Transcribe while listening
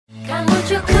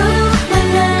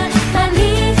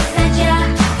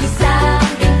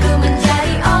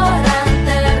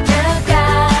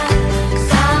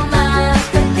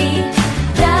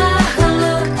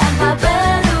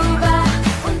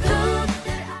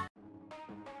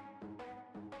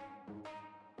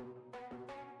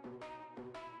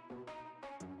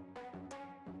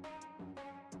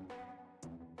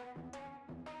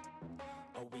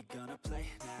gonna play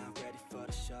now, ready for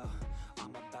the show. I'm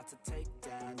about to take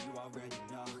down, you already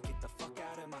know. Get the fuck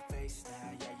out of my face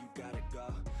now, yeah, you gotta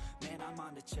go. Man, I'm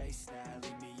on the chase now,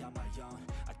 leave me on my own.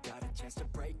 I got a chance to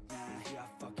break now, here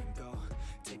I fucking go.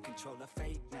 Take control of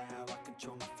fate now, I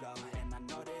control my flow. And I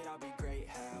know that I'll be great,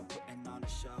 how, putting on a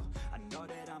show. I know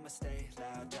that I'ma stay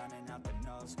loud, drowning out the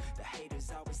noise. The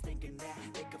haters always thinking that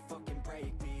they could fucking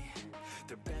break me.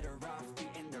 They're better off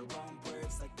eating their own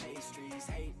words like pastries.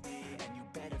 Hate me, and you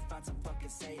better find some fucking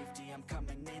safety. I'm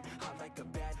coming in hot like a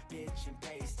bad bitch in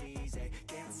pasties. They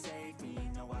can't save me,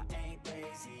 no I ain't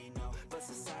lazy, no. But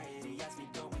society has me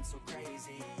going so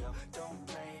crazy, yo. Don't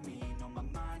play me, no my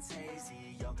mind's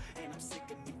hazy, yo. And I'm sick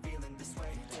of me feeling this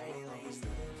way daily. I'll always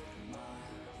live my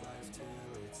life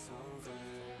till it's over,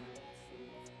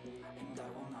 and I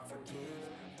will not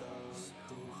forgive those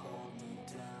who hold me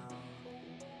down.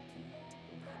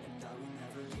 And I will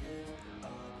never give up,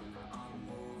 I'm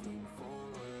moving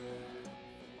forward.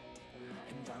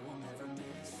 And I will never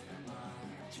miss my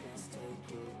chance, take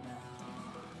it now.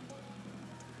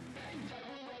 And I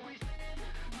will always live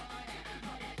my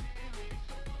life till it's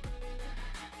over.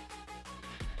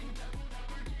 And I will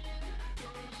never give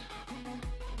those who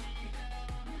hold me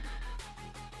down.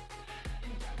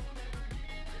 And I will never give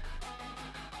up, I'm moving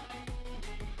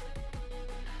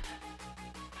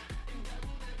forward. And I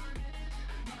will never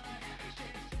miss my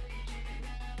chance, take it now.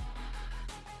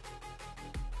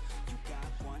 You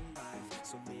got one life,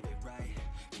 so live it right.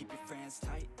 Keep your friends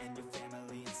tight and your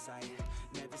family in sight.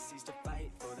 Never cease to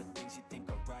fight for the things you think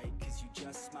are right, cause you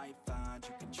just might find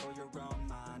you control your own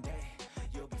mind, eh?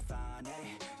 You'll be fine,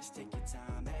 eh? Just take your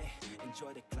time, eh?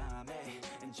 Enjoy the climb, eh?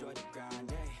 Enjoy the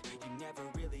grind, eh? You never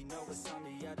really know what's on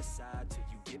the other side till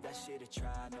you give that shit a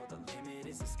try. Know the limit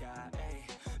is the sky,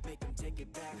 eh? Make them take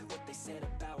it back, what they said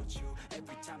about you.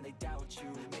 Every time they doubt you,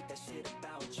 make that shit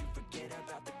about you. Forget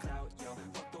about the clout, yo.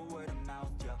 Fuck the word of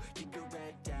mouth, yo. Keep your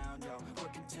head down, yo.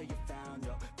 Work until you're found,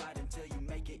 yo. Fight until you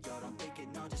make it, yo. Don't think it,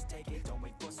 no, just take it. Don't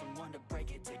wait for someone to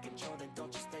break it. Take control and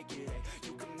don't just fake it, eh?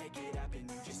 You can make it happen,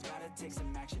 you just gotta take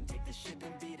some action. Take the ship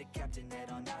and be the captain.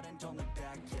 Head on out and don't look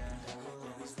back, yeah. I will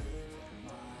always live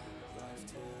my life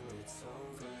till it's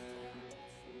over.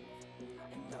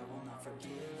 And I will not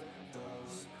forgive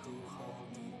those who hold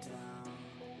me down.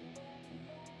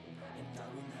 And I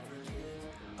will never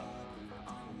give up,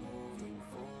 I'm moving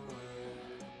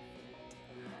forward.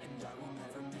 And I will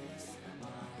never miss my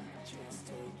chance,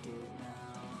 take it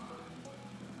now.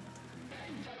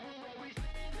 And I will always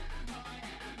live my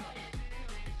life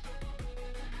till it's over.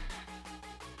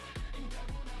 And I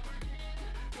will never give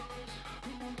those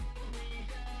who hold me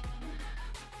down.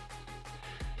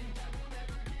 And I will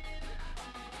never give up,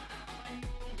 I'm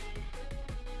moving forward.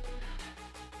 And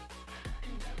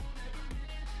I will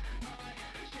never miss my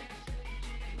chance, take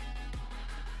it now.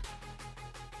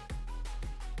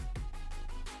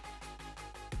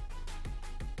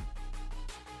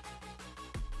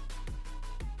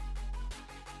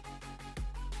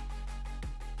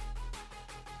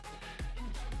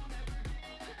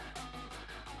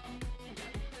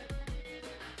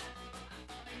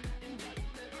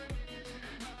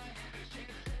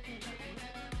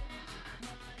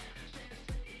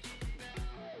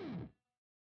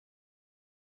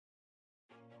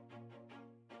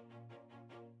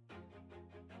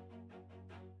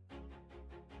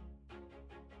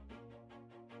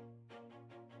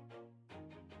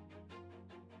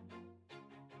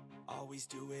 Always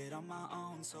do it on my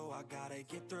own, so I gotta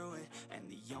get through it. And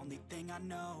the only thing I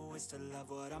know is to love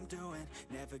what I'm doing.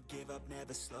 Never give up,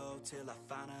 never slow, till I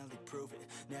finally prove it.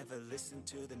 Never listen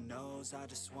to the no's, I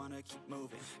just wanna keep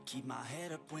moving. Keep my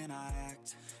head up when I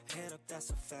act, head up, that's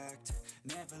a fact.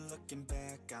 Never looking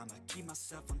back, I'ma keep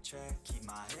myself on track. Keep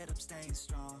my head up, staying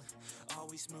strong,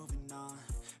 always moving on.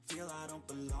 Feel I don't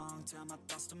belong, tell my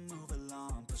thoughts to move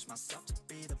along. Push myself to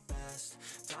be the best,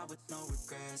 die with no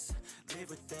regrets. Live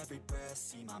with every breath,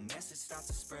 see my message start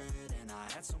to spread. And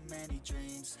I had so many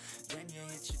dreams, then you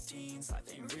hit your teens. Life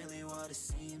ain't really what it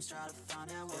seems, try to find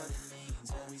out what it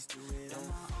means. Always do it on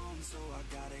my own, so I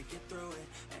gotta get through it.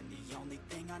 And the only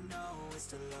thing I know is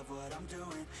to love what I'm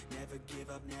doing. Never give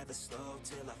up, never slow,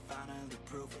 till I finally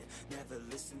prove it. Never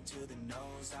listen to the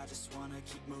no's, I just wanna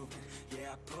keep moving.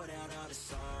 Yeah, I put out all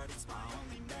this art, it's my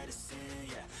only medicine.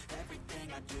 Yeah, everything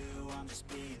I do, I'm just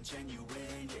being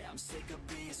genuine. Yeah, I'm sick of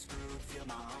being screwed, feel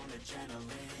my own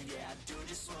adrenaline. Yeah, I do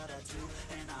just what I do,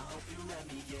 and I hope you let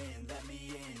me in,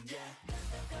 yeah.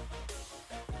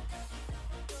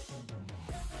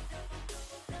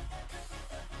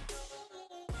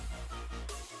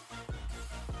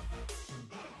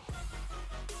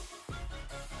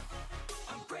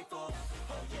 I'm grateful,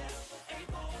 oh yeah,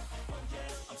 able, oh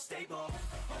yeah, I'm stable,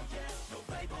 oh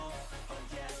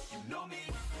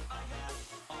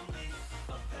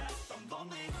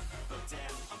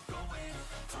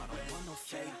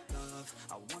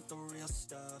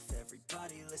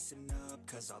listen up,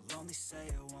 cause I'll only say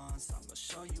it once. I'm gonna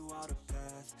show you all the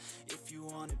path. If you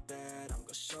want it bad, I'm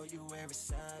gonna show you where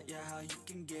it's at. Yeah, how you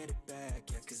can get it back.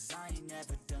 Yeah, cause I ain't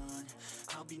never done.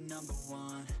 I'll be number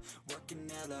one, working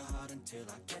hella hard until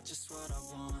I get just what I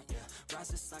want. Yeah,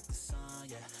 rises like the sun,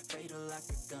 yeah, fatal like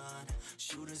a gun.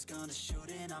 Shooters gonna shoot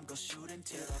and I'm gonna shoot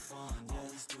until I fall. Yeah.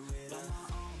 Always do it on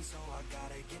my own, so I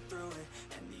gotta get through it.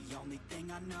 And the only thing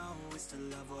I know is to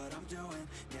love what I'm doing.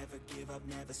 Never give up,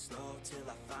 never slow, till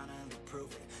I finally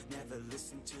prove it. Never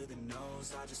listen to the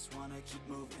no's, I just wanna keep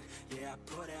moving. Yeah, I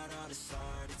put out all this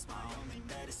art, it's my only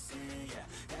medicine.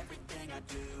 Yeah, everything I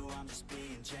do, I'm just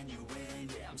being genuine.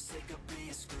 Yeah, I'm sick of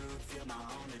being screwed, feel my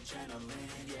own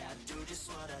adrenaline. Yeah, I do just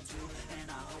what I do, and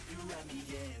I hope you let me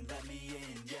in,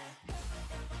 yeah.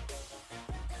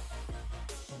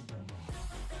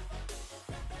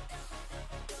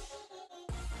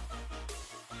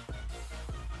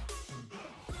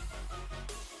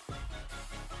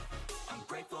 I'm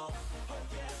grateful, oh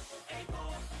yeah,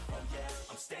 able, oh yeah,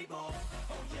 I'm stable,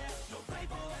 oh yeah, no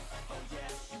label, oh yeah,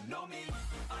 you know me,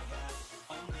 I have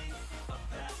only a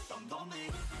path, I'm lonely,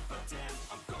 but damn,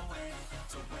 I'm going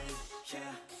to win,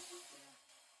 yeah.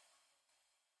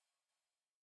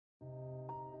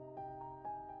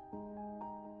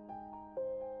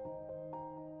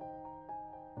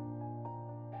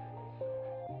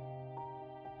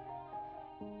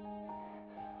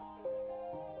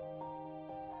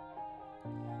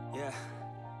 Yeah.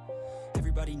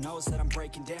 Everybody knows that I'm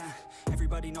breaking down.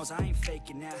 Everybody knows I ain't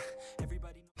faking now.